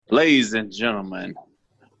Ladies and gentlemen,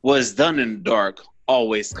 what's done in the dark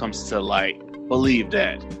always comes to light. Believe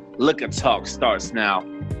that. Look and Talk starts now.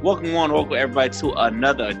 Welcome everybody to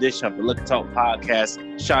another edition of the Look and Talk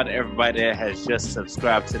podcast. Shout out to everybody that has just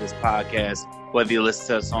subscribed to this podcast, whether you listen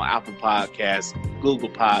to us on Apple Podcasts, Google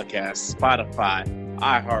Podcasts, Spotify,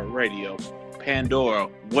 iHeartRadio, Pandora,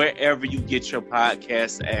 wherever you get your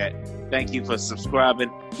podcasts at. Thank you for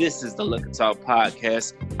subscribing. This is the Look and Talk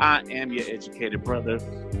podcast. I am your educated brother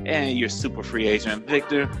and your super free agent,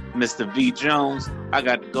 Victor, Mr. V. Jones. I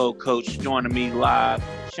got the Gold Coach joining me live.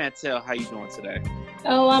 Chantel, how you doing today?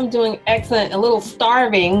 Oh, I'm doing excellent. A little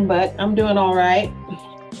starving, but I'm doing all right.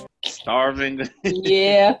 Starving?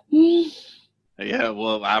 Yeah. Yeah,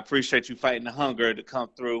 well, I appreciate you fighting the hunger to come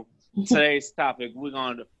through. Today's topic, we're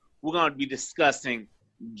going to be discussing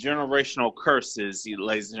generational curses,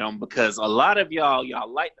 ladies and gentlemen, because a lot of y'all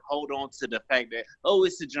like to hold on to the fact that, oh,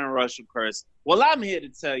 it's a generational curse. Well, I'm here to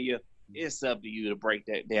tell you it's up to you to break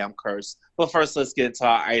that damn curse. But first, let's get into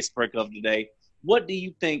our icebreaker of the day. What do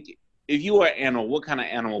you think, if you were an animal, what kind of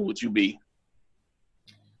animal would you be?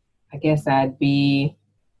 I guess I'd be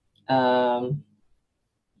a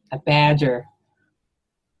badger.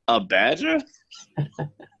 A badger?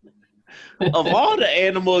 Of all the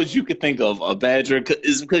animals you could think of, a badger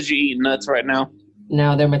is because you eat nuts right now?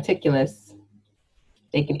 No, they're meticulous.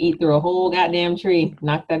 They can eat through a whole goddamn tree.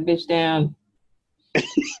 Knock that bitch down.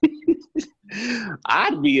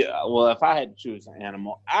 I'd be, well, if I had to choose an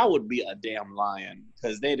animal, I would be a damn lion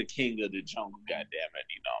because they the king of the jungle, goddamn it,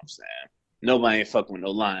 you know what I'm saying? Nobody ain't fucking with no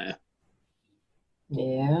lion.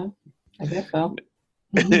 Yeah, I guess so.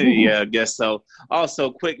 Yeah, I guess so.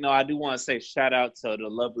 Also, quick note, I do want to say shout out to the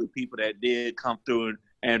lovely people that did come through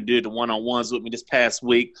and did the one-on-ones with me this past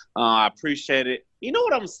week. I appreciate it. You know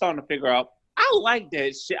what I'm starting to figure out? I like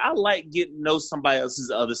that shit. I like getting to know somebody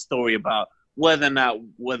else's other story about whether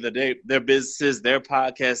their businesses, their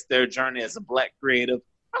podcast, their journey as a Black creative.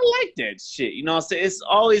 I like that shit. You know what I'm saying? It's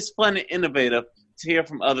always fun and innovative to hear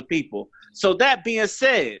from other people. So that being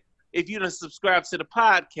said, if you don't subscribe to the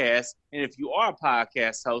podcast, and if you are a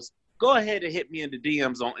podcast host, go ahead and hit me in the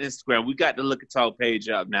DMs on Instagram. We got the Look and Talk page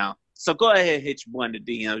up now. So go ahead and hit you one of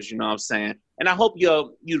the DMs, you know what I'm saying? And I hope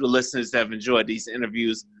you the listeners have enjoyed these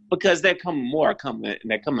interviews because they're coming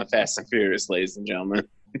fast and furious, ladies and gentlemen.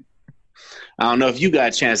 I don't know if you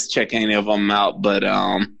got a chance to check any of them out, but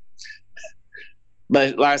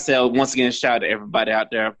like I said, once again, shout out to everybody out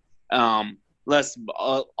there. Let's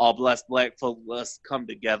all blessed Black folk. Let's come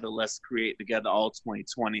together. Let's create together all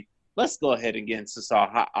 2020. Let's go ahead and get into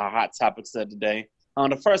our hot topics of the day.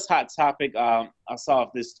 The first hot topic I saw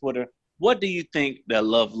off this Twitter. What do you think that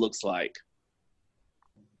love looks like?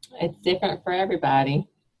 It's different for everybody.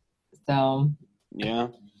 So yeah,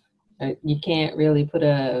 you can't really put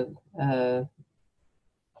it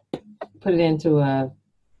into a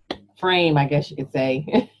frame, I guess you could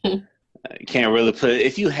say. You can't really put it.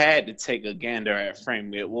 If you had to take a gander at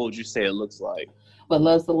framing it, what would you say it looks like? What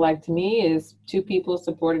love looks like to me is two people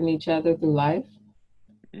supporting each other through life.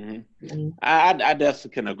 Mm-hmm. Mm-hmm. I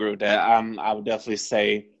definitely can agree with that. I would definitely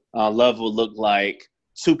say love would look like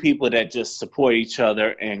two people that just support each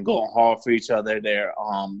other and go hard for each other. They're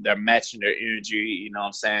matching their energy. You know what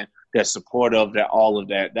I'm saying? They're supportive. They're all of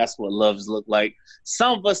that. That's what loves look like.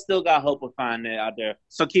 Some of us still got hope of finding it out there.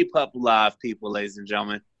 So keep hope alive, people, ladies and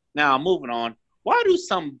gentlemen. Now, moving on. Why do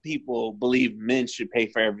some people believe men should pay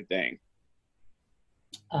for everything?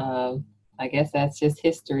 I guess that's just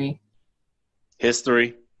history.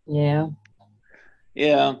 History? Yeah.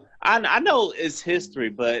 Yeah. I know it's history,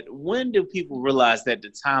 but when do people realize that the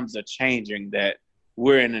times are changing, that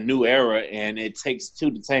we're in a new era and it takes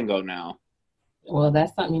two to tango now? Well,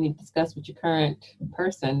 that's something you need to discuss with your current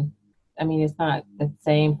person. I mean, it's not the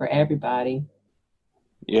same for everybody.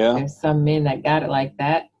 Yeah. There's some men that got it like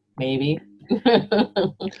that. Maybe.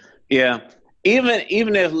 Yeah.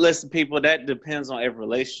 Even if, listen, people, that depends on every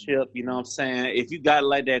relationship. You know what I'm saying? If you got it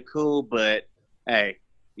like that, cool. But hey,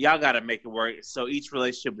 y'all got to make it work. So each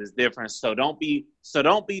relationship is different. So don't be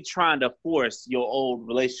trying to force your old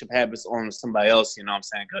relationship habits on somebody else. You know what I'm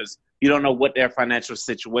saying? Because you don't know what their financial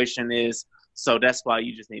situation is. So that's why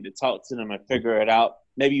you just need to talk to them and figure it out.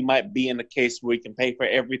 Maybe you might be in a case where you can pay for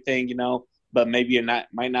everything, you know, but maybe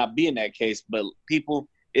might not be in that case. But people,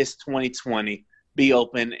 it's 2020. Be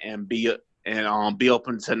open and be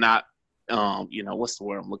open to not, what's the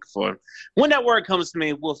word I'm looking for? When that word comes to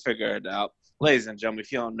me, we'll figure it out. Ladies and gentlemen,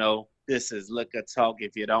 if you don't know, this is Liquor Talk.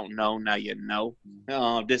 If you don't know, now you know.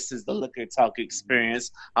 This is the Liquor Talk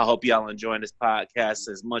experience. I hope y'all enjoying this podcast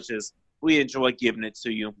as much as we enjoy giving it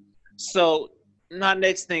to you. So my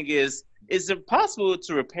next thing is it possible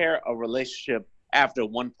to repair a relationship after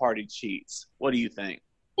one party cheats? What do you think?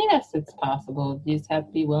 Yes, it's possible. You just have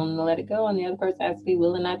to be willing to let it go, and the other person has to be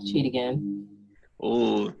willing not to cheat again.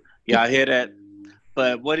 Oh, yeah, I hear that.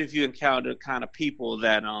 But what if you encounter kind of people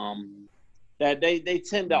that that they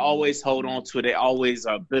tend to always hold on to it. They always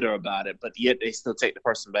are bitter about it, but yet they still take the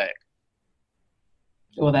person back.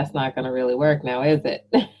 Well, that's not going to really work now, is it?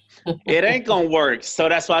 It ain't going to work. So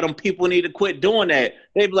that's why them people need to quit doing that.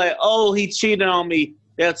 They be like, oh, he cheated on me.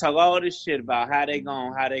 They'll talk all this shit about how they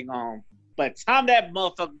gone. But time that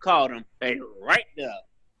motherfucker called them, they right there.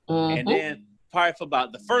 Mm-hmm. And then probably for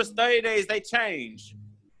about the first 30 days, they change.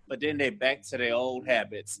 But then they back to their old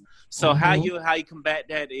habits. So how you combat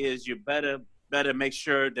that is you better make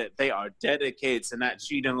sure that they are dedicated to not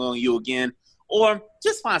cheating on you again, or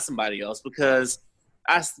just find somebody else, because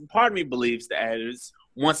part of me believes that is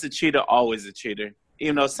once a cheater, always a cheater.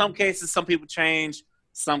 You know, some cases, some people change,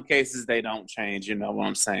 some cases they don't change. You know what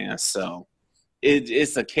I'm saying? So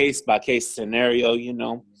it's a case by case scenario. You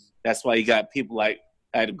know, that's why you got people like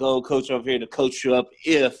the Gold Coach over here to coach you up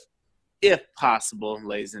if possible,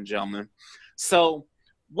 ladies and gentlemen. So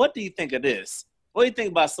what do you think of this? What do you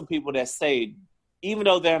think about some people that say, even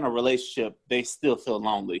though they're in a relationship, they still feel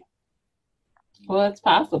lonely? Well, it's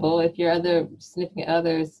possible if your other significant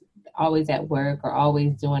other's always at work or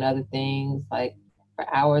always doing other things like for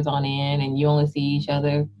hours on end, and you only see each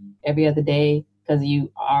other every other day because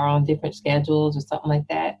you are on different schedules or something like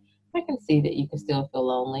that. I can see that you can still feel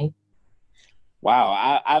lonely.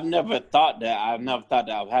 Wow, I've never thought that. I've never thought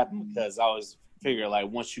that would happen, because I always figure like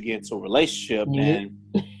once you get into a relationship, then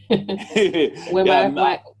when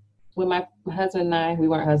my husband and I, we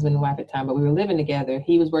weren't husband and wife at the time, but we were living together.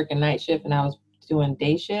 He was working night shift and I was doing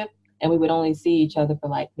day shift, and we would only see each other for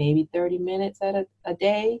like maybe 30 minutes at a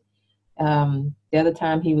day. The other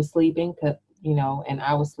time he was sleeping, and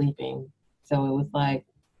I was sleeping, so it was like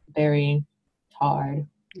very hard.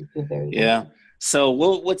 You feel very lonely. So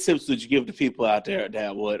what tips would you give to people out there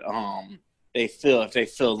that would if they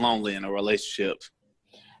feel lonely in a relationship?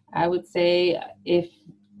 I would say if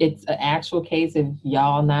it's an actual case of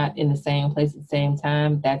y'all not in the same place at the same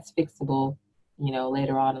time, that's fixable,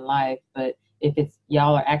 later on in life. But if it's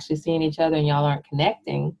y'all are actually seeing each other and y'all aren't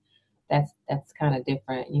connecting, that's kind of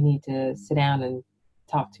different. You need to sit down and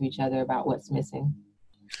talk to each other about what's missing.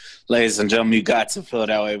 Ladies and gentlemen, you got to feel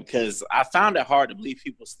that way, because I found it hard to believe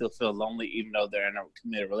people still feel lonely even though they're in a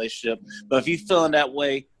committed relationship. But if you're feeling that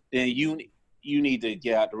way, then you need to either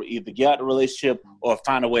get out the relationship or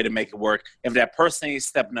find a way to make it work. If that person ain't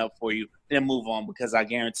stepping up for you, then move on, because I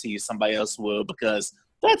guarantee you somebody else will, because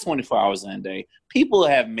that's 24 hours in a day. People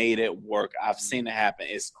have made it work. I've seen it happen.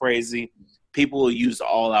 It's crazy. People will use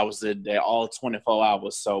all hours of the day, all 24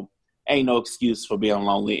 hours. So ain't no excuse for being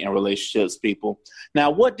lonely in relationships, people. Now,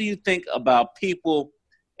 what do you think about people,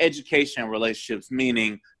 education in relationships,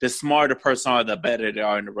 meaning the smarter person are, the better they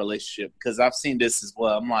are in the relationship? Because I've seen this as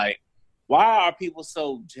well. I'm like, why are people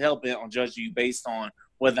so hell-bent on judging you based on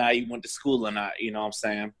whether or not you went to school or not? You know what I'm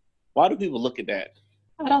saying? Why do people look at that?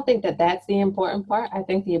 I don't think that that's the important part. I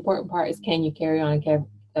think the important part is, can you carry on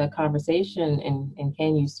a conversation, and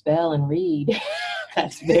can you spell and read?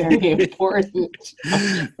 That's very important.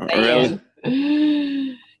 Really?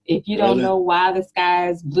 If you don't know why the sky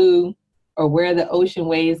is blue or where the ocean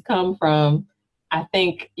waves come from, I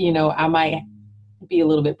think, I might be a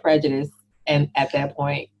little bit prejudiced and at that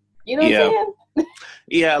point. You know what I'm saying?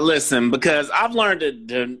 Yeah, listen, because I've learned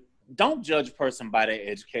that don't judge a person by their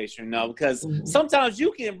education, because sometimes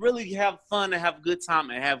you can really have fun and have a good time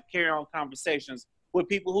and carry on conversations with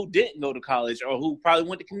people who didn't go to college or who probably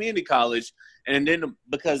went to community college. And then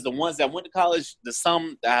because the ones that went to college,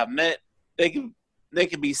 some that I've met, they can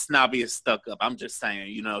be snobby and stuck up. I'm just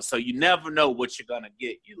saying, so you never know what you're going to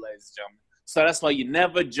get, you ladies and gentlemen. So that's why you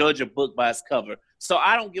never judge a book by its cover. So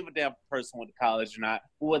I don't give a damn if a person went to college or not,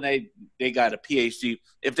 or they got a PhD.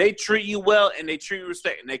 If they treat you well and they treat you with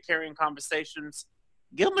respect and they're carrying conversations,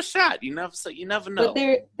 give them a shot. You never know.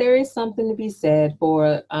 But there is something to be said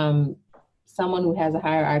for someone who has a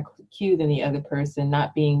higher IQ than the other person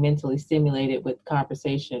not being mentally stimulated with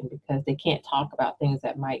conversation, because they can't talk about things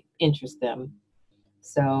that might interest them.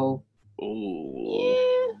 So,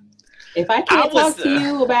 yeah. If I can't talk to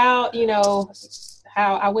you about,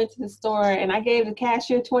 how I went to the store and I gave the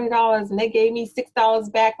cashier $20 and they gave me $6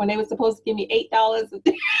 back when they were supposed to give me $8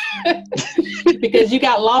 because you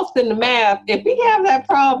got lost in the math. If we have that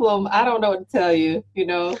problem, I don't know what to tell you,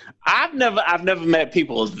 I've never met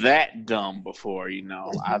people that dumb before,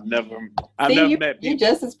 I've never met people. You're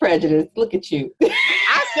just as prejudiced. Look at you.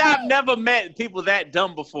 I said I've never met people that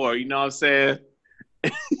dumb before, you know what I'm saying?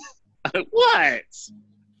 What?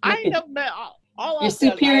 I ain't never met Your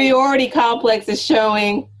superiority complex is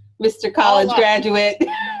showing, Mr. College graduate.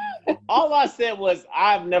 All I said was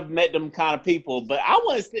I've never met them kind of people, but I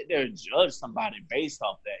wouldn't sit there and judge somebody based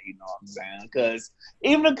off that, you know what I'm saying? Because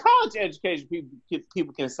even in college education,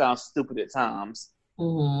 people can sound stupid at times.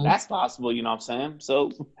 Mm-hmm. That's possible, you know what I'm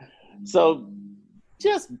saying? So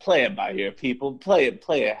just play it by ear, people. Play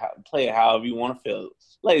it however you want to feel.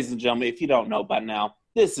 Ladies and gentlemen, if you don't know by now,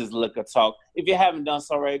 this is Liquor Talk. If you haven't done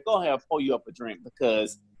so already, go ahead and pour you up a drink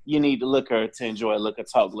because you need the liquor to enjoy Liquor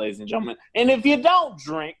Talk, ladies and gentlemen. And if you don't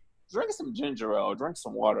drink some ginger ale, drink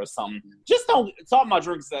some water or something. Just don't talk about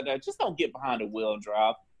drinks like that. Just don't get behind the wheel and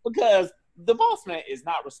drive because the boss man is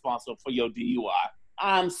not responsible for your DUI.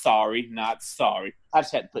 I'm sorry, not sorry. I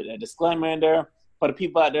just had to put that disclaimer in there for the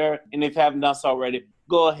people out there. And if you haven't done so already,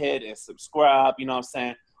 go ahead and subscribe. You know what I'm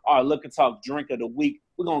saying? Our Liquor Talk drink of the week.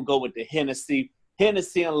 We're gonna go with the Hennessy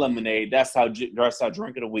and lemonade. That's our drink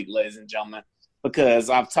of the week, ladies and gentlemen. Because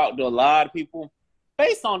I've talked to a lot of people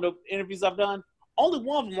based on the interviews I've done. Only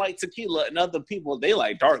one of them like tequila, and other people they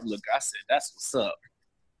like dark liquor. I said, "That's what's up."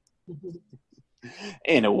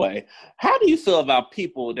 Anyway, how do you feel about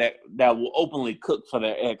people that will openly cook for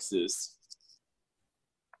their exes?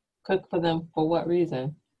 Cook for them for what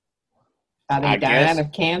reason? Are they dying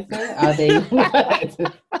of cancer? Are they?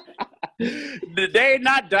 They're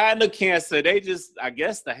not dying of cancer. They just, I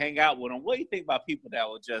guess, to hang out with them. What do you think about people that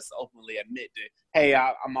will just openly admit that, hey,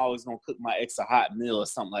 I'm always going to cook my ex a hot meal or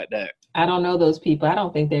something like that? I don't know those people. I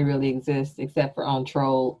don't think they really exist except for on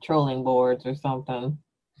trolling boards or something.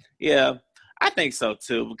 Yeah, I think so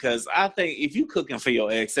too, because I think if you cooking for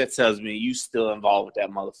your ex, that tells me you still involved with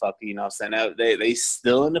that motherfucker. You know what I'm saying? They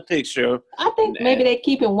still in the picture. I think maybe they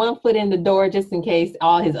keeping one foot in the door just in case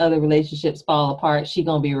all his other relationships fall apart. She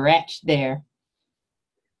gonna be wretched there.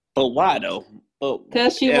 But why though?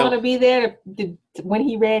 Because she want to be there when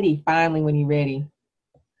he ready. Finally, when he ready.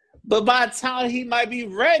 But by the time he might be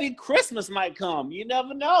ready, Christmas might come. You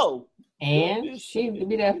never know. And she'd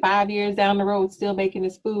be there 5 years down the road, still making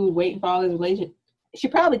his food, waiting for all his relationships. She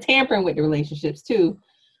probably tampering with the relationships too.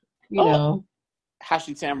 You know. How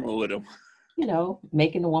she tampering with him? You know,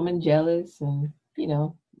 making the woman jealous and, you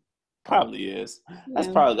know. Probably is. That's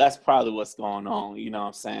probably what's going on. You know what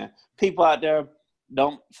I'm saying? People out there,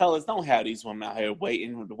 don't have these women out here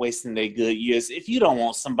wasting their good years. If you don't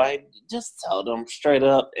want somebody, just tell them straight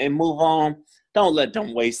up and move on. Don't let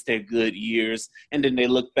them waste their good years. And then they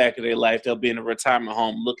look back at their life. They'll be in a retirement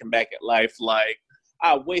home looking back at life like,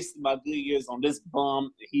 I wasted my good years on this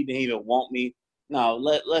bum. He didn't even want me. No,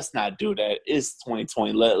 let's not do that. It's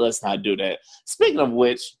 2020. Let's not do that. Speaking of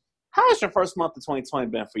which, how has your first month of 2020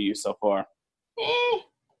 been for you so far?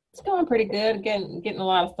 It's going pretty good. Getting a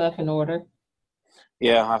lot of stuff in order.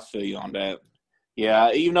 Yeah, I feel you on that.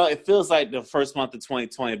 Yeah, you know, it feels like the first month of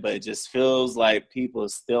 2020, but it just feels like people are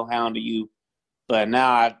still hounding you. But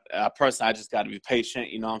now, I personally, I just got to be patient,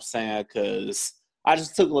 you know what I'm saying? Because I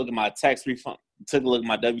just took a look at my tax refund, took a look at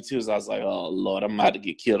my W-2s. I was like, oh, Lord, I'm about to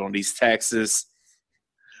get killed on these taxes.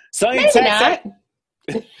 So maybe not.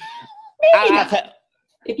 Maybe not.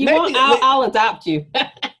 If you want, I'll adopt you.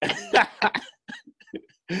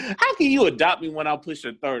 How can you adopt me when I'm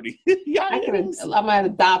pushing 30? I might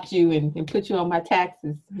adopt you and put you on my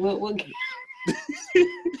taxes. We'll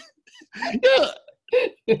yeah.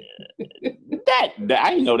 That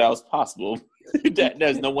I didn't know that was possible.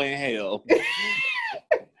 There's no way in hell.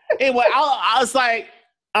 Anyway, I was like,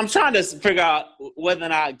 I'm trying to figure out whether or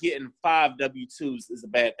not getting 5 W-2s is a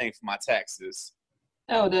bad thing for my taxes.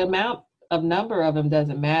 Oh, the number of them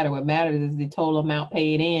doesn't matter. What matters is the total amount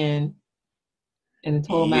paid in and the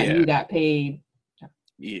total amount you got paid.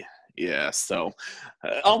 Yeah. So,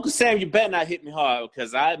 Uncle Sam, you better not hit me hard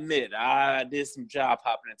because I admit I did some job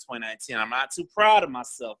hopping in 2019. I'm not too proud of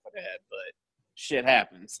myself for that, but shit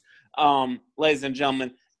happens. Ladies and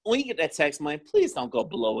gentlemen, when you get that tax money, please don't go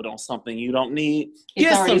blow it on something you don't need.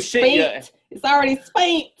 It's already spent. It's already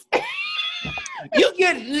spent.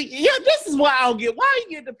 This is why I don't get. Why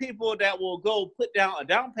you get the people that will go put down a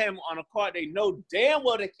down payment on a car they know damn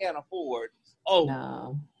well they can't afford? Oh,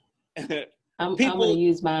 no. I'm going to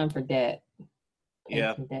use mine for debt.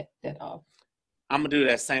 Yeah. Debt off. I'm going to do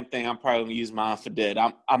that same thing. I'm probably going to use mine for debt.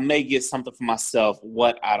 I may get something for myself.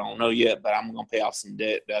 What, I don't know yet, but I'm going to pay off some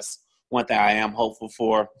debt. That's one thing I am hopeful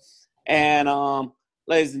for. And,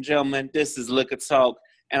 ladies and gentlemen, this is Liquor Talk.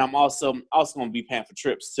 And I'm also going to be paying for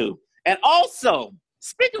trips, too. And also,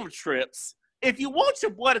 speaking of trips, if you want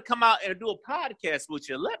your boy to come out and do a podcast with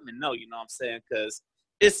you, let me know, you know what I'm saying? Because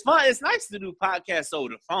it's fun. It's nice to do podcasts over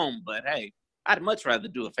the phone, but, hey, I'd much rather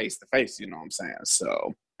do it face-to-face, you know what I'm saying?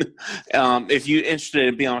 So if you're interested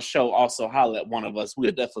in being on the show, also holler at one of us.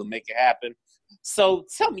 We'll definitely make it happen. So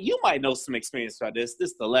tell me, you might know some experience about this.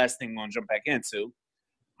 This is the last thing I'm going to jump back into.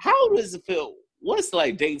 How does it feel? What's it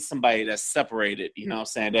like dating somebody that's separated? You know what I'm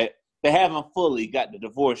saying? That they haven't fully got the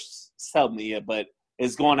divorce settlement yet, but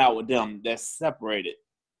is going out with them that's separated.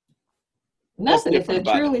 Nothing. If they're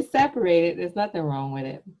truly separated, there's nothing wrong with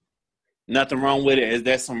it. Nothing wrong with it. Is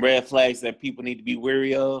there some red flags that people need to be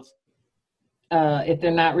wary of? If they're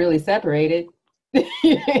not really separated,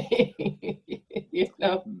 you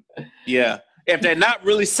know. Yeah. If they're not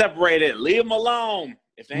really separated, leave them alone.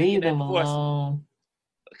 If they leave them alone,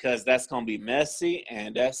 because that's gonna be messy,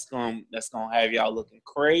 and that's gonna have y'all looking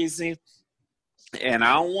crazy. And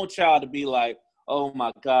I don't want y'all to be like, oh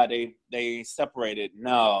my God, they separated.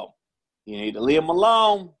 No, you need to leave them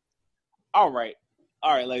alone. All right,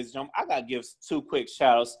 ladies and gentlemen, I gotta give 2 quick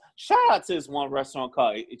shout outs. Shout out to this one restaurant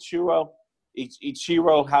called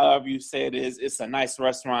Ichiro, however you say it is. It's a nice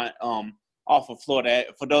restaurant off of Florida.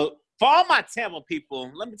 For all my Tampa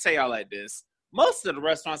people, let me tell y'all like this. Most of the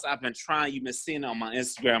restaurants I've been trying, you've been seeing on my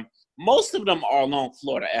Instagram, most of them are along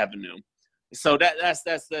Florida Avenue. So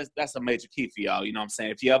that's a major key for y'all. You know what I'm saying?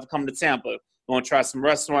 If you ever come to Tampa, want to try some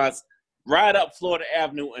restaurants, right up Florida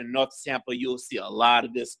Avenue in North Tampa, you'll see a lot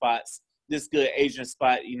of good spots. This good Asian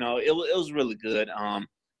spot, you know, it was really good.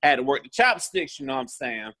 Had to work the chopsticks, you know what I'm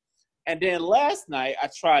saying? And then last night, I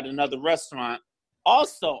tried another restaurant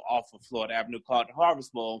also off of Florida Avenue called the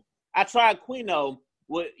Harvest Bowl. I tried quinoa.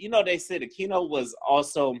 They said the quinoa was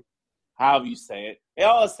also, however you say it, they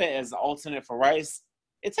always say it as an alternate for rice.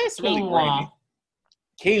 It tastes really grainy.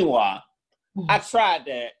 Quinoa. I tried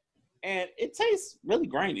that, and it tastes really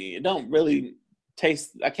grainy. It don't really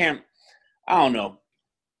taste, I don't know.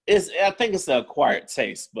 I think it's an acquired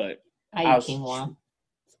taste, but I eat quinoa.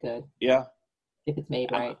 It's good. Yeah. If it's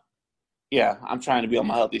made right. Yeah, I'm trying to be on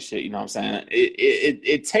my healthy shit, you know what I'm saying?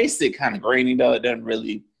 It tasted kind of grainy, though. It doesn't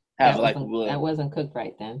really have that wasn't cooked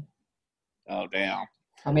right then. Oh, damn.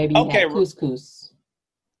 Or maybe you had couscous.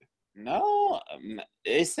 No,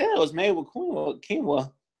 it said it was made with quinoa. You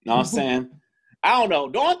know what I'm saying? I don't know.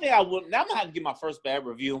 The only thing I'm going to have to give my first bad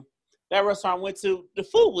review. That restaurant I went to, the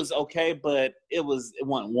food was okay, but it wasn't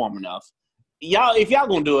warm enough. Y'all, if y'all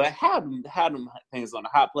going to do it, have them things on the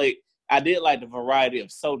hot plate. I did like the variety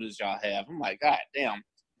of sodas y'all have. I'm like, God damn.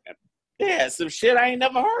 Yeah, some shit I ain't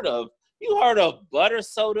never heard of. You heard of butter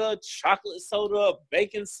soda, chocolate soda,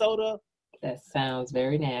 baking soda? That sounds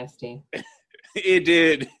very nasty. It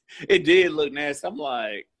did look nasty. I'm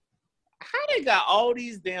like, how they got all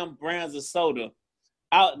these damn brands of soda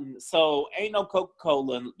out? So ain't no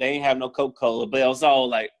Coca-Cola. They ain't have no Coca-Cola, but it was all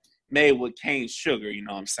like made with cane sugar, you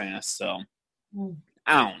know what I'm saying? So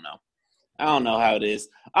I don't know. I don't know how it is.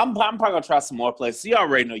 I'm probably gonna try some more places. You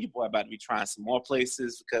already know your boy about to be trying some more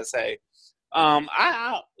places because hey,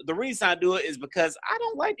 the reason I do it is because I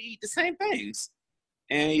don't like to eat the same things,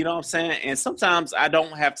 and you know what I'm saying. And sometimes I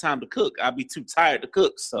don't have time to cook. I'll be too tired to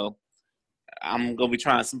cook, so I'm gonna be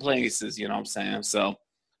trying some places. You know what I'm saying. So,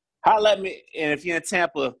 holla at me, and if you're in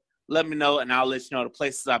Tampa, let me know, and I'll let you know the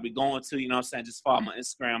places I'll be going to. You know what I'm saying. Just follow my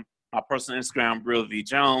Instagram. My personal Instagram, Real V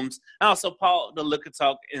Jones. And also follow the Liquor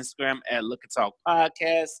Talk Instagram at Liquor Talk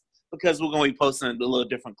Podcast because we're going to be posting the little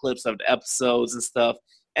different clips of the episodes and stuff.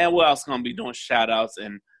 And we're also going to be doing shout-outs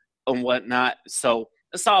and whatnot. So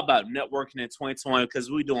it's all about networking in 2020 because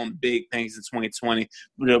we're doing big things in 2020.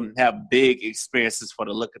 We're going to have big experiences for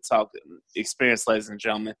the Liquor Talk experience, ladies and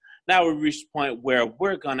gentlemen. Now we reached the point where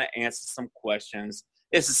we're going to answer some questions.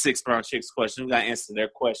 It's a 6 Brown Chicks question. We're going to answer their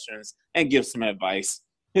questions and give some advice.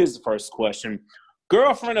 Here's the first question.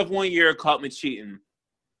 Girlfriend of 1 year caught me cheating.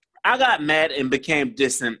 I got mad and became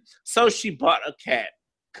distant, so she bought a cat,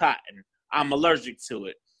 Cotton. I'm allergic to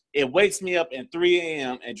it. It wakes me up at 3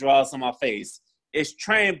 a.m. and draws on my face. It's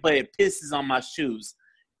trained, but it pisses on my shoes.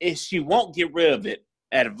 If she won't get rid of it,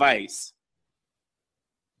 advice.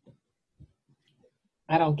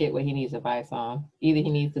 I don't get what he needs advice on. Either he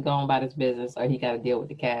needs to go on about his business or he got to deal with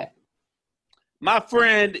the cat. My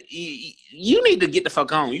friend, you need to get the fuck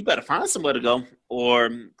home. You better find somewhere to go or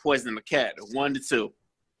poison the cat. 1 to 2.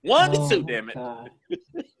 1 to 2, damn it.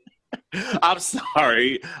 I'm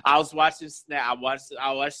sorry. I was watching Snap.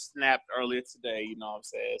 I watched Snap earlier today, you know what I'm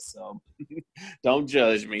saying? So don't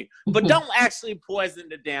judge me. But don't actually poison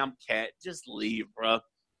the damn cat. Just leave, bro.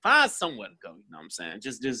 Find somewhere to go, you know what I'm saying?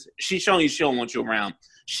 Just she's showing you she don't want you around.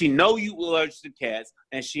 She know you allergic to cats,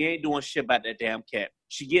 and she ain't doing shit about that damn cat.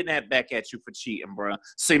 She getting that back at you for cheating, bro.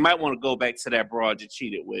 So you might want to go back to that broad you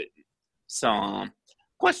cheated with. So,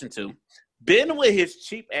 question 2. Been with his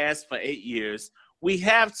cheap ass for 8 years. We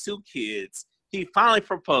have 2 kids. He finally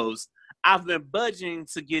proposed. I've been budging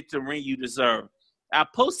to get the ring you deserve. I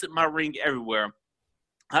posted my ring everywhere.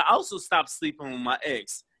 I also stopped sleeping with my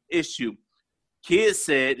ex. Issue. Kid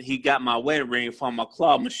said he got my wedding ring from a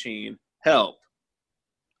claw machine. Help.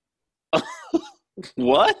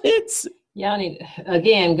 What? Y'all need,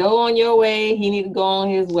 again, go on your way. He need to go on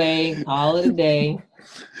his way. Call it a day.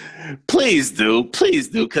 Please do,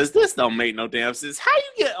 because this don't make no damn sense. How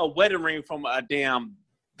you get a wedding ring from a damn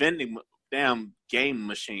game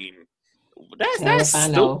machine? That's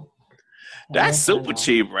stupid. That's super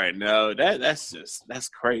cheap right now. That's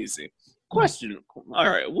crazy. Question. All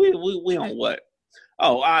right, we on what?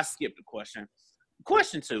 Oh, I skipped the question.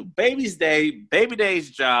 Question 2. Baby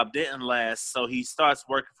Day's job didn't last, so he starts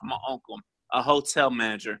working for my uncle, a hotel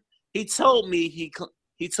manager. He told me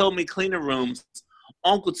cleaning rooms.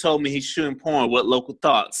 Uncle told me he's shooting porn with local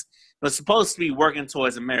thoughts, but supposed to be working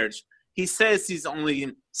towards a marriage. He says he's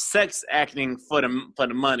only sex acting for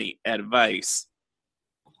the money. Advice.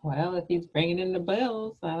 Well, if he's bringing in the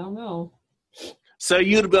bills, I don't know. So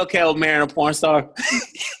you'd be okay with marrying a porn star?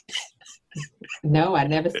 No, I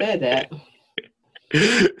never said that.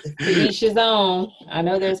 To each his own. I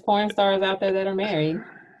know there's porn stars out there that are married.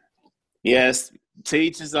 Yes, to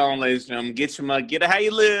each his own, ladies and gentlemen. Get your money. Get it how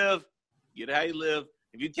you live. Get it how you live.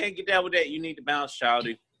 If you can't get down with that, you need to bounce,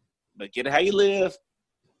 shouty. But get it how you live.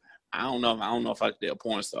 I don't know if I could be a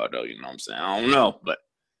porn star though. You know what I'm saying? I don't know, but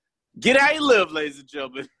get it how you live, ladies and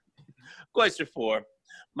gentlemen. Question 4.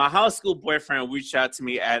 My high school boyfriend reached out to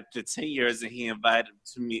me after 10 years, and he invited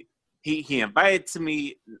me. He invited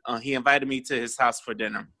me to his house for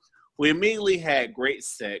dinner. We immediately had great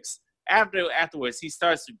sex. Afterwards, he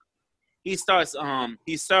served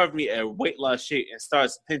me a weight loss shake and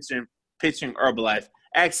starts pitching Herbalife,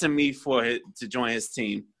 asking me to join his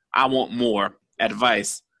team. I want more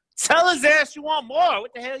advice. Tell his ass you want more.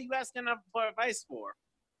 What the hell are you asking her for advice for?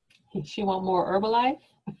 She want more Herbalife?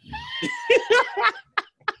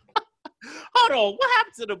 Hold on, what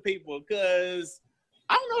happened to the people? Because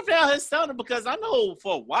I don't know if they're out here selling, because I know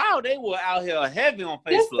for a while they were out here heavy on Facebook.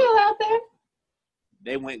 They're still out there?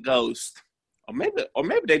 They went ghost. Or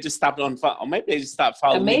maybe they just stopped or maybe they just stopped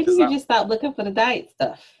following me. Maybe you just stopped looking for the diet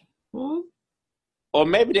stuff. Hmm? Or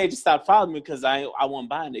maybe they just stopped following me because I wasn't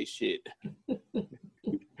buying their shit.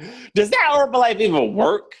 Does that Herbalife even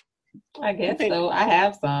work? I guess so. I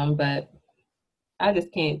have some, but I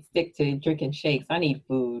just can't stick to drinking shakes. I need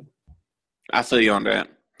food. I feel you on that.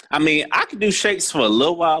 I mean, I could do shakes for a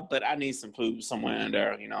little while, but I need some food somewhere in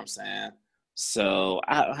there. You know what I'm saying? So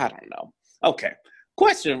I don't know. Okay.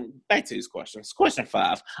 Back to these questions. Question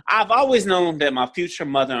 5. I've always known that my future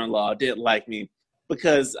mother-in-law didn't like me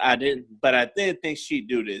because I didn't think she'd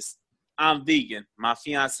do this. I'm vegan. My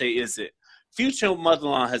fiance isn't. Future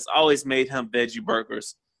mother-in-law has always made him veggie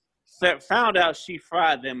burgers. Found out she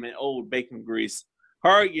fried them in old bacon grease.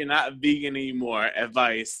 Heard you're not vegan anymore.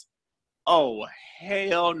 Advice. Oh,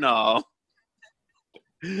 hell no.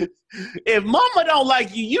 If mama don't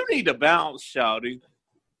like you, you need to bounce, shawty.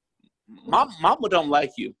 Mama don't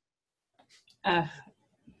like you.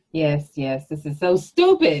 Yes. This is so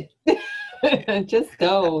stupid. Just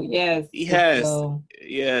go. Yes. Go.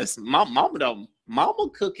 Yes. Mama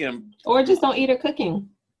cooking. Or just don't eat her cooking.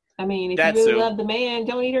 I mean, if you really love the man,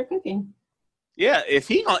 don't eat her cooking. Yeah, if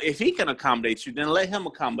he can accommodate you, then let him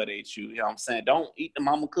accommodate you. You know what I'm saying? Don't eat the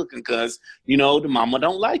mama cooking because, the mama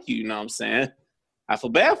don't like you. You know what I'm saying? I feel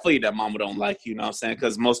bad for you that mama don't like you. You know what I'm saying?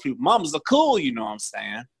 Because most people, mamas are cool. You know what I'm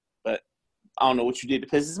saying? But I don't know what you did to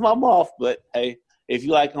piss his mama off. But hey, if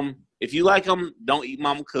you like them, don't eat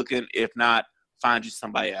mama cooking. If not, find you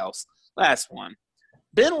somebody else. Last one.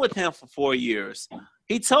 Been with him for 4 years.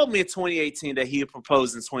 He told me in 2018 that he had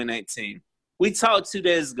proposed in 2019. We talked 2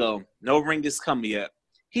 days ago. No ring has come yet.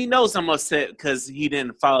 He knows I'm upset because he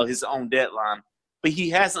didn't follow his own deadline, but he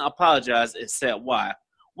hasn't apologized and said why.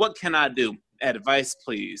 What can I do? Advice,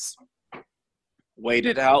 please. Wait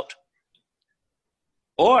it out.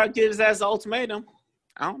 Or give his ass an ultimatum.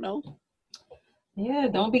 I don't know. Yeah,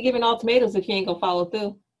 don't be giving ultimatums if you ain't going to follow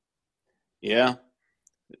through. Yeah,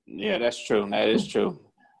 that's true. That is true.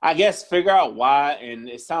 I guess figure out why, and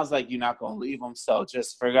it sounds like you're not going to leave them, so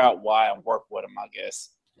just figure out why and work with them, I guess.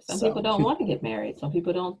 Some people don't want to get married. Some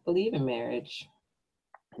people don't believe in marriage.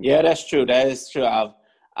 Yeah, that's true. That is true.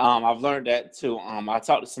 I've learned that too. I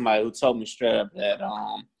talked to somebody who told me straight up that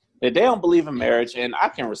they don't believe in marriage, and I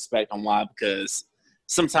can respect them. Why? Because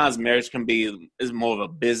sometimes marriage is more of a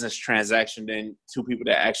business transaction than two people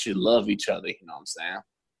that actually love each other. You know what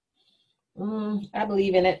I'm saying? I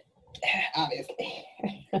believe in it. Obviously.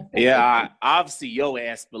 Yeah, obviously your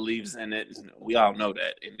ass believes in it. We all know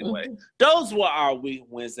that anyway. Mm-hmm. Those were our Week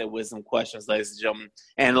Wednesday Wisdom questions, ladies and gentlemen.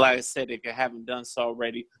 And like I said, if you haven't done so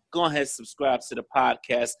already, go ahead and subscribe to the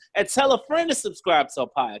podcast and tell a friend to subscribe to our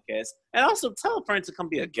podcast. And also tell a friend to come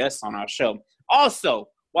be a guest on our show. Also,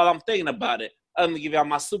 while I'm thinking about it, I'm going to give y'all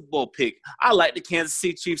my Super Bowl pick. I like the Kansas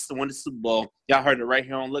City Chiefs to win the Super Bowl. Y'all heard it right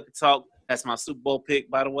here on Look and Talk. That's my Super Bowl pick,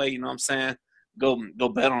 by the way. You know what I'm saying? Go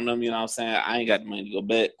bet on them, you know what I'm saying? I ain't got the money to go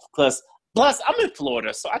bet. Plus, I'm in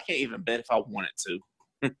Florida, so I can't even bet if I wanted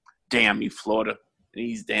to. Damn you, Florida.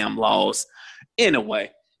 These damn laws. Anyway,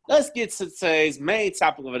 let's get to today's main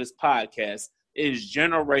topic of this podcast is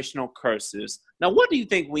generational curses. Now, what do you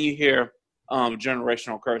think when you hear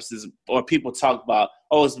generational curses or people talk about,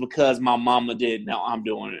 oh, it's because my mama did, now I'm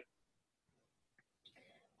doing it?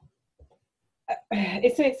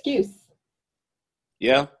 It's an excuse.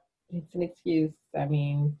 Yeah? It's an excuse. I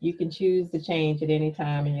mean, you can choose to change at any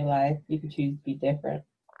time in your life. You can choose to be different.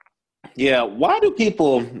 Yeah. Why do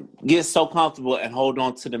people get so comfortable and hold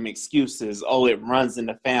on to them excuses? Oh, it runs in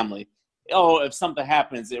the family. Oh, if something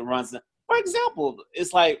happens, it runs. For example,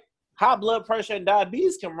 it's like high blood pressure and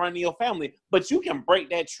diabetes can run in your family, but you can break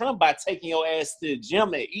that trend by taking your ass to the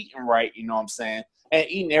gym and eating right, you know what I'm saying? And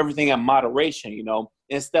eating everything in moderation, you know,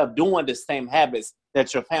 instead of doing the same habits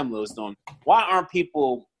that your family was doing. Why aren't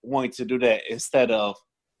people wanting to do that instead of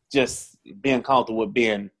just being comfortable with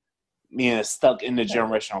being stuck in the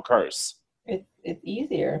generational curse? It's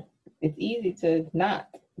easier. It's easy to not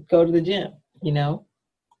go to the gym, you know?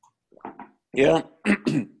 Yeah.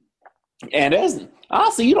 And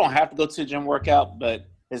honestly, you don't have to go to the gym workout, but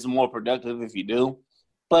it's more productive if you do.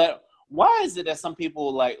 But why is it that some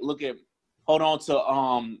people hold on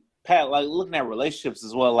to looking at relationships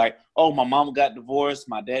as well? Like, oh, my mom got divorced,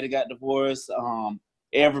 my daddy got divorced,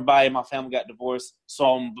 everybody in my family got divorced, so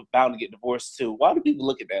I'm bound to get divorced too. Why do people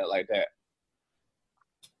look at that like that?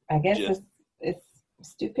 I guess it's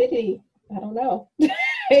stupidity. I don't know.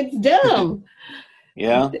 It's dumb.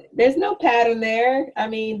 Yeah. There's no pattern there. I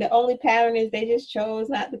mean, the only pattern is they just chose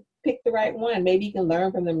not to pick the right one. Maybe you can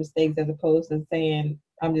learn from the mistakes as opposed to saying,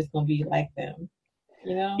 I'm just going to be like them.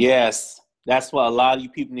 You know? Yes. That's what a lot of you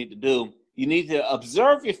people need to do. You need to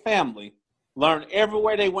observe your family, learn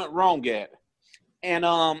everywhere they went wrong at, and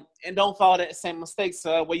don't follow that same mistakes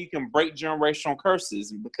where you can break generational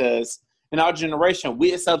curses. Because in our generation,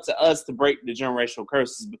 it's up to us to break the generational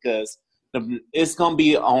curses, because it's gonna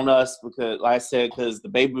be on us, because, like I said, because the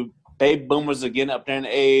baby boomers are getting up there in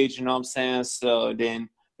age, you know what I'm saying? So then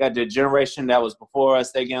got the generation that was before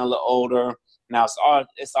us, they're getting a little older. Now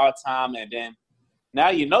it's our time, and then now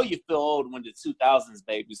you feel old when the 2000s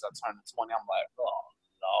babies are turning 20. I'm like, oh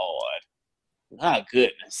Lord, my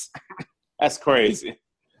goodness, that's crazy.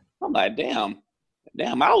 I'm like, damn,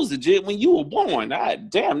 I was legit when you were born.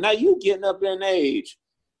 Damn, now you getting up there in age.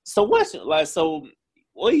 So what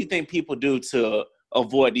do you think people do to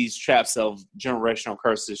avoid these traps of generational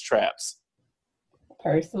curses traps?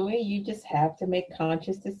 Personally, you just have to make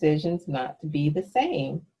conscious decisions not to be the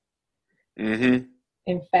same. Mm-hmm.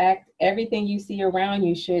 In fact, everything you see around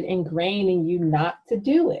you should ingrain in you not to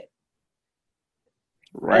do it.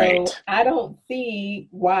 Right. So I don't see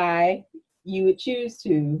why you would choose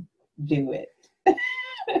to do it.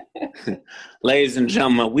 Ladies and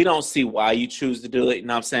gentlemen, we don't see why you choose to do it. You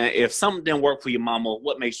know what I'm saying? If something didn't work for your mama,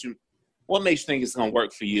 what makes you think it's going to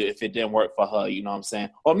work for you if it didn't work for her? You know what I'm saying?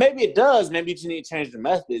 Or maybe it does. Maybe you just need to change the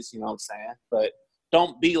methods, you know what I'm saying? But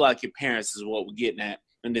don't be like your parents is what we're getting at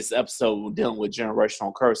in this episode. We're dealing with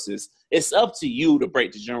generational curses. It's up to you to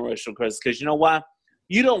break the generational curses, because you know why?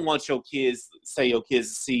 You don't want your kids to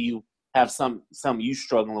see you have something you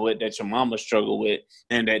struggling with that your mama struggled with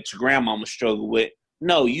and that your grandmama struggled with.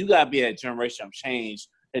 No, you got to be a generation of change,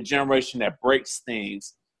 a generation that breaks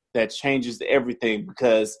things, that changes everything,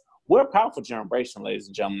 because we're a powerful generation, ladies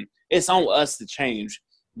and gentlemen. It's on us to change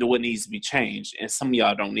what needs to be changed, and some of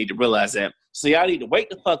y'all don't need to realize that. So y'all need to wake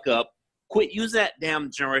the fuck up, quit using that damn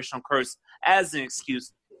generational curse as an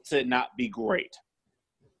excuse to not be great.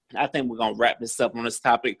 I think we're going to wrap this up on this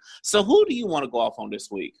topic. So who do you want to go off on this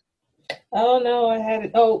week? Oh, no, I had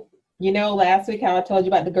it. Oh, last week how I told you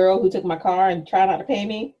about the girl who took my car and tried not to pay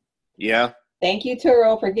me? Yeah. Thank you,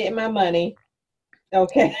 Turo, for getting my money.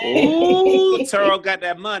 Okay. Ooh, Turo got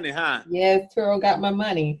that money, huh? Yes, Turo got my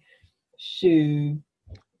money. Shoot.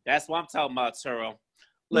 That's what I'm talking about, Turo.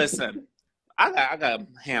 Listen, I got a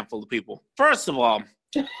handful of people. First of all,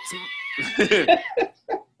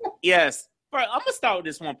 yes. I'm going to start with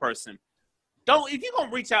this one person. If you're going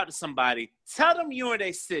to reach out to somebody, tell them you're in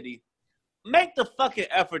their city. Make the fucking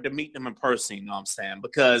effort to meet them in person, you know what I'm saying?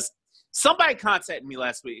 Because Somebody contacted me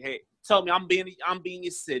last week. Hey, told me I'm being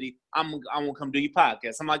your city. I'm gonna come do your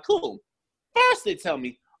podcast. I'm like, cool. First they tell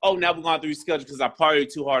me, oh, now we're going to reschedule because I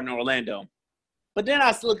partied too hard in Orlando. But then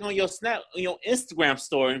I look on your Instagram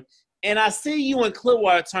story, and I see you in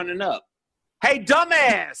Clearwater turning up. Hey,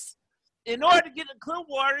 dumbass! In order to get to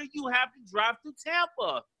Clearwater, you have to drive through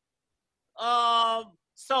Tampa.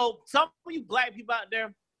 So some of you black people out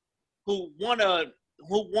there who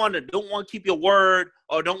don't want to keep your word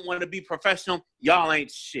or don't want to be professional, y'all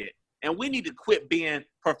ain't shit. And we need to quit being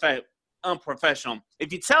unprofessional.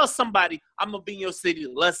 If you tell somebody I'm gonna be in your city,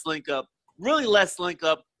 let's link up,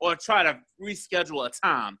 or try to reschedule a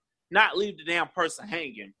time, not leave the damn person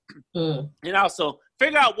hanging. And also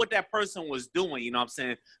figure out what that person was doing, you know what I'm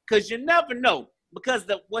saying? Because you never know. Because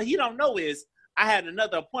what he don't know is I had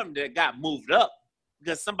another appointment that got moved up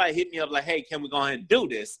because somebody hit me up like, hey, can we go ahead and do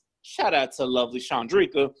this? Shout out to lovely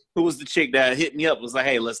Chandrika, who was the chick that hit me up, was like,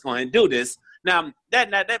 hey, let's go ahead and do this. Now,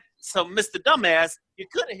 so Mr. Dumbass, you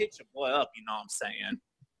could have hit your boy up, you know what I'm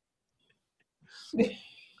saying?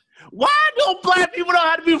 Why don't black people know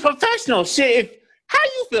how to be professional? Shit, how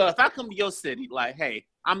you feel if I come to your city, like, hey,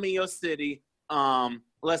 I'm in your city,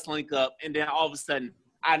 let's link up, and then all of a sudden,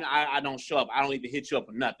 I don't show up. I don't even hit you up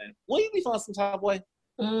or nothing. Will you be feeling some type of way?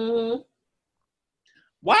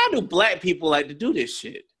 Why do black people like to do this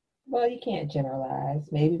shit? Well, you can't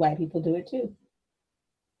generalize. Maybe white people do it too.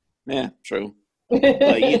 Yeah, true.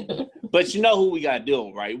 But you know who we got to deal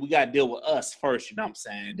with, right? We got to deal with us first, you know what I'm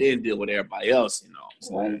saying? Then deal with everybody else, you know what I'm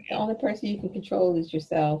saying? Well, the only person you can control is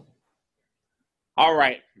yourself. All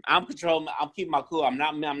right. I'm keeping my cool. I'm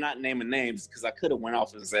not naming names because I could have went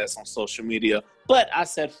off his ass on social media. But I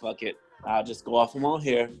said, fuck it. I'll just go off him on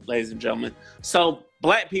here, ladies and gentlemen. So,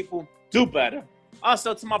 black people, do better.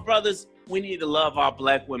 Also, to my brothers, we need to love our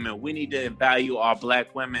black women. We need to value our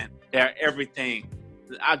black women. They're everything.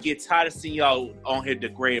 I get tired of seeing y'all on here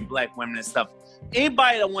degrading black women and stuff.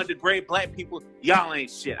 Anybody that want to degrade black people, y'all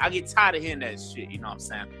ain't shit. I get tired of hearing that shit, you know what I'm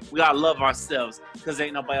saying? We got to love ourselves because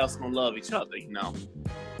ain't nobody else going to love each other, you know?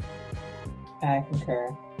 I concur.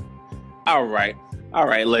 All right,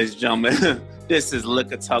 ladies and gentlemen. This is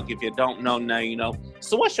Liquor Talk. If you don't know, now you know.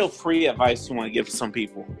 So what's your free advice you want to give to some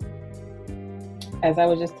people? As I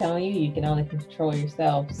was just telling you, you can only control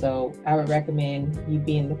yourself. So I would recommend you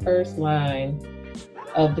be in the first line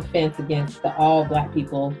of defense against the all black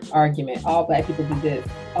people argument. All black people do this.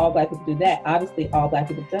 All black people do that. Obviously, all black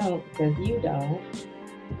people don't because you don't.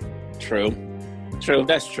 True.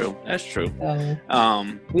 That's true. So,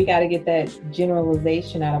 we got to get that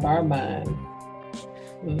generalization out of our minds.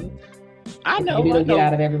 I know. Maybe it'll get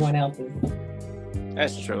out of everyone else's.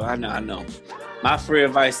 That's true. I know. My free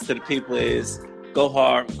advice to the people is go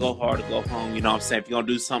hard or go home. You know what I'm saying? If you're going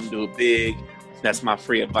to do something, do it big. That's my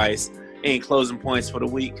free advice. Any closing points for the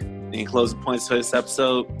week? Any closing points for this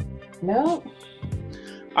episode? No.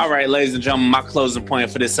 All right, ladies and gentlemen, my closing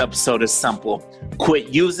point for this episode is simple. Quit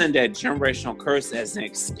using that generational curse as an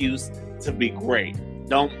excuse to be great.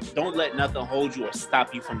 Don't let nothing hold you or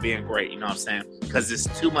stop you from being great. You know what I'm saying? Because it's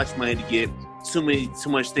too much money to get, too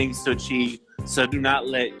much things to achieve. So do not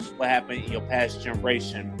let what happened in your past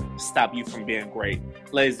generation stop you from being great.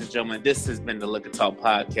 Ladies and gentlemen, this has been the Liquor Talk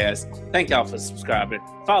Podcast. Thank y'all for subscribing.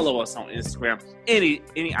 Follow us on Instagram. Any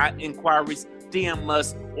inquiries, DM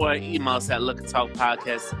us or email us at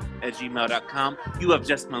liquortalkpodcast@gmail.com. You have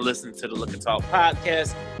just been listening to the Liquor Talk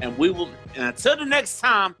Podcast, and until the next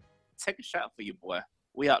time, take a shot for you, boy.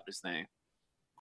 We out this thing.